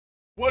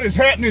What is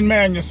happening,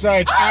 Magnus?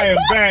 I am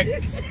back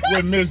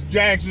with Miss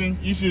Jackson.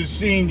 You should have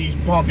seen these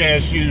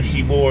punk-ass shoes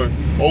she wore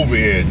over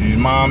here. These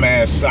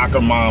mom-ass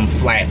soccer mom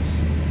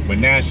flats. But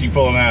now she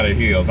pulling out her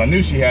heels. I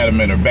knew she had them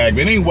in her bag.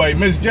 But anyway,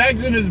 Miss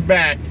Jackson is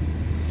back.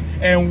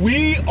 And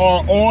we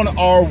are on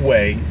our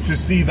way to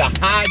see the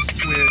HODGE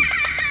twins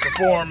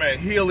perform at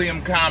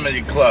Helium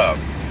Comedy Club.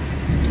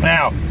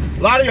 Now, a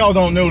lot of y'all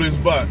don't know this,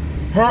 but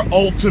her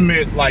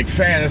ultimate,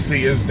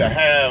 fantasy is to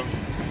have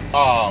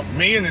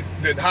me and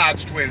the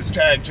HODGE twins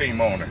tag team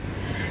on her.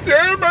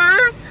 Yeah,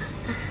 man.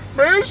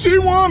 Man, she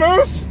want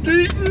us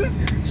skeeting.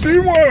 She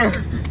want a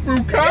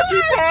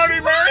bukkake party,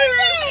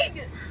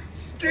 man.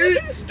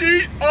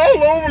 Skeet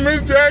all over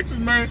Miss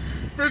Jackson, man.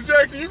 Miss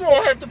Jackson, you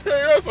gonna have to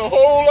pay us a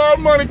whole lot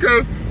of money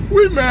because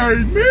we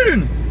married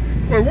men.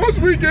 But once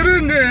we get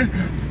in there,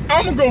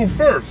 I'm gonna go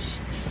first.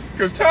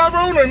 Because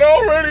Tyrone had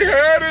already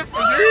had it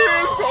for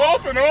years,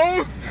 off and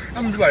on.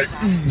 I'm like,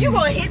 You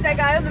gonna hit that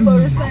guy on the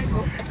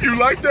motorcycle. You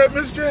like that,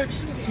 Miss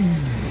Jackson?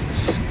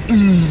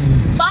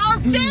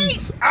 Balls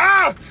deep!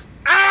 Ah!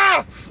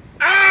 Ah!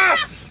 Ah!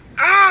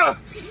 Ah!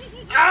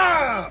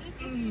 Ah!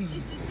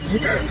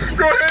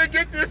 Go ahead and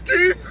get this,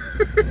 Keith.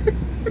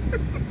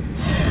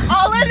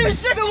 All in them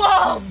sugar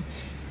walls.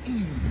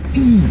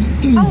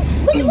 Oh,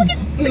 look at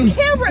the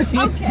camera.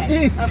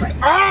 Okay, all right.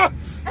 Ah!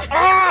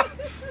 Ah!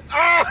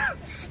 Ah!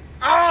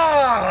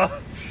 Ah!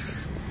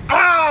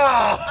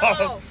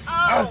 Ah!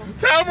 Oh.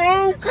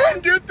 Tyrone,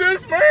 come get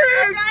this, man.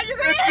 Oh God,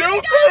 it's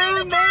your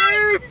turn,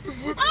 man.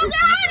 Oh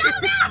God,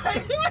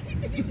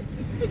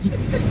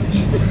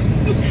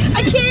 I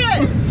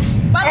can't.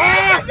 My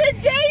life is in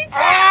danger.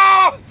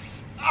 Ah!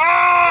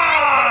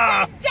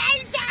 Ah!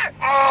 Danger.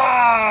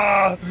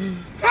 Ah!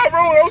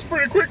 Tyrone, that was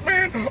pretty quick,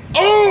 man.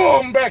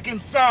 Oh, I'm back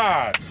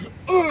inside.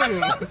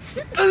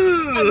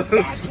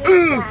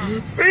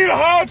 See the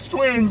HODGE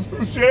twins,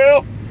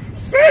 Michelle.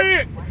 Say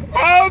it,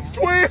 HODGE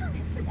twins.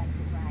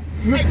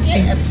 I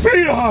can't.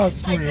 Say the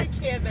HODGE I twins.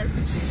 can't mess with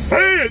you.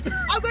 Say it.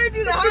 I'm gonna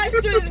do the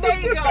HODGE twins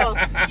makeup.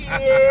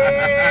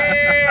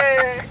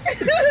 Yeah.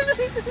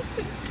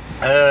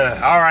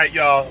 All right,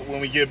 y'all.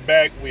 When we get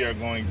back, we are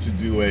going to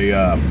do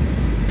a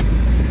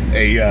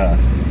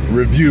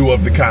review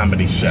of the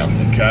comedy show.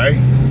 Okay.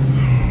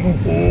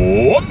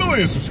 1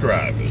 million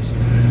subscribers.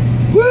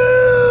 Woo!